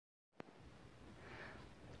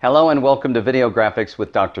Hello and welcome to Video Graphics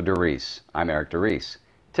with Dr. DeRise. I'm Eric DeRise.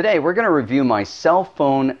 Today we're going to review my cell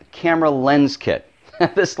phone camera lens kit.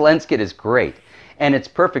 This lens kit is great and it's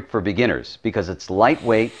perfect for beginners because it's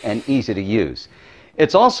lightweight and easy to use.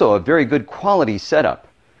 It's also a very good quality setup.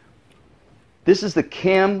 This is the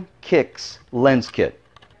CamKix Lens Kit.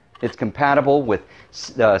 It's compatible with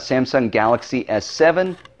Samsung Galaxy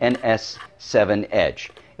S7 and S7 Edge.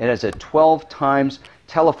 It has a 12 times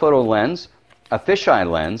telephoto lens, a fisheye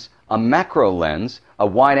lens, a macro lens, a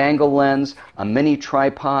wide-angle lens, a mini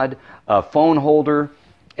tripod, a phone holder,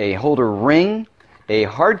 a holder ring, a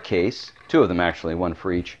hard case, two of them actually, one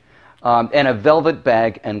for each, and a velvet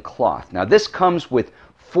bag and cloth. Now this comes with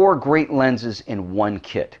 4 great lenses in one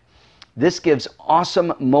kit. This gives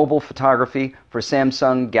awesome mobile photography for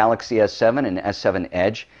Samsung Galaxy S7 and S7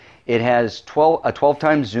 Edge. It has a 12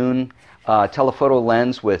 times zoom telephoto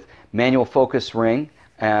lens with manual focus ring,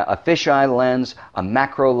 a fisheye lens, a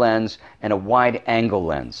macro lens, and a wide-angle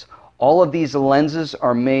lens. All of these lenses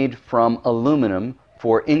are made from aluminum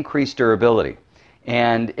for increased durability,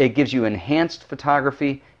 and it gives you enhanced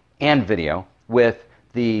photography and video with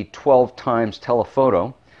the 12 times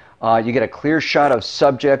telephoto. You get a clear shot of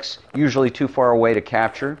subjects usually too far away to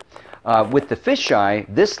capture. With the fisheye,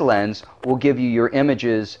 this lens will give you your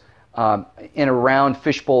images in a round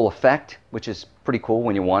fishbowl effect, which is pretty cool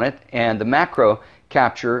when you want it, and the macro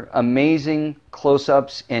capture amazing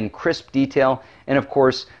close-ups and crisp detail, and of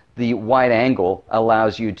course the wide angle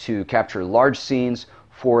allows you to capture large scenes,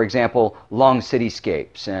 for example long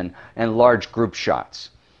cityscapes and large group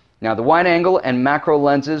shots. Now the wide angle and macro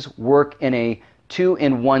lenses work in a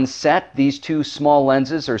 2-in-1 set. These two small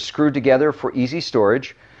lenses are screwed together for easy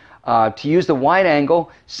storage. To use the wide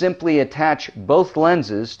angle, simply attach both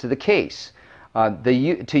lenses to the case.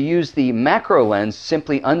 To use the macro lens,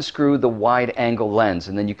 simply unscrew the wide angle lens,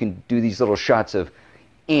 and then you can do these little shots of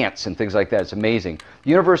ants and things like that. It's amazing.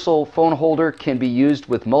 The universal phone holder can be used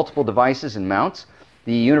with multiple devices and mounts.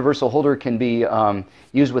 The universal holder can be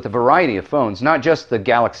used with a variety of phones, not just the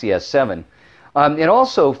Galaxy S7. It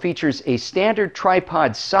also features a standard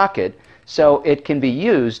tripod socket, so it can be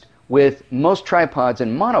used with most tripods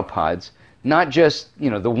and monopods, not just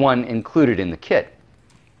the one included in the kit.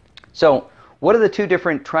 So what are the two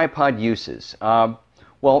different tripod uses?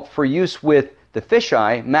 Well, for use with the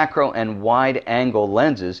fisheye, macro, and wide-angle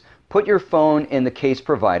lenses, put your phone in the case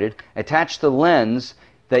provided, attach the lens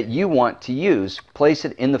that you want to use, place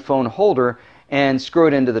it in the phone holder, and screw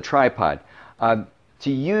it into the tripod.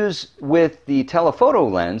 To use with the telephoto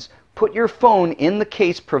lens, put your phone in the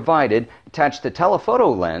case provided, attach the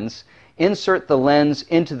telephoto lens, insert the lens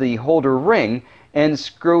into the holder ring, and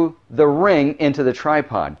screw the ring into the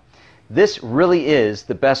tripod. This really is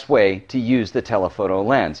the best way to use the telephoto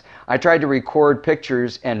lens. I tried to record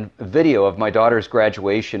pictures and video of my daughter's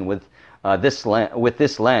graduation with this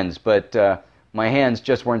lens, but my hands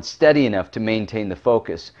just weren't steady enough to maintain the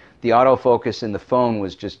focus. The autofocus in the phone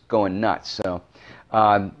was just going nuts, so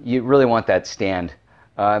you really want that stand.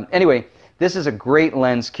 Anyway, this is a great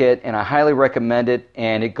lens kit, and I highly recommend it,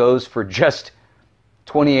 and it goes for just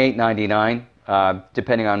 $28.99.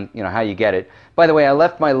 Depending on how you get it. By the way, I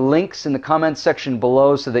left my links in the comments section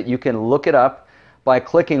below so that you can look it up by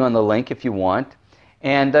clicking on the link if you want.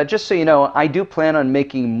 And just so you know, I do plan on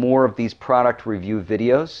making more of these product review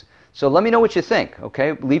videos. So let me know what you think,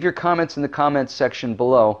 okay? Leave your comments in the comments section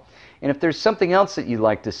below. And if there's something else that you'd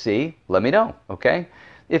like to see, let me know, okay?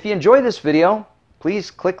 If you enjoy this video, please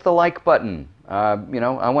click the like button. I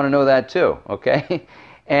want to know that too, okay?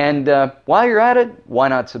 And while you're at it, why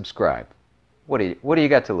not subscribe? What do you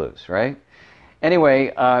got to lose, right?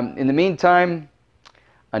 Anyway, in the meantime,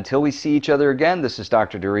 until we see each other again, this is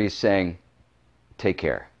Dr. DeRise saying, take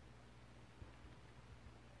care.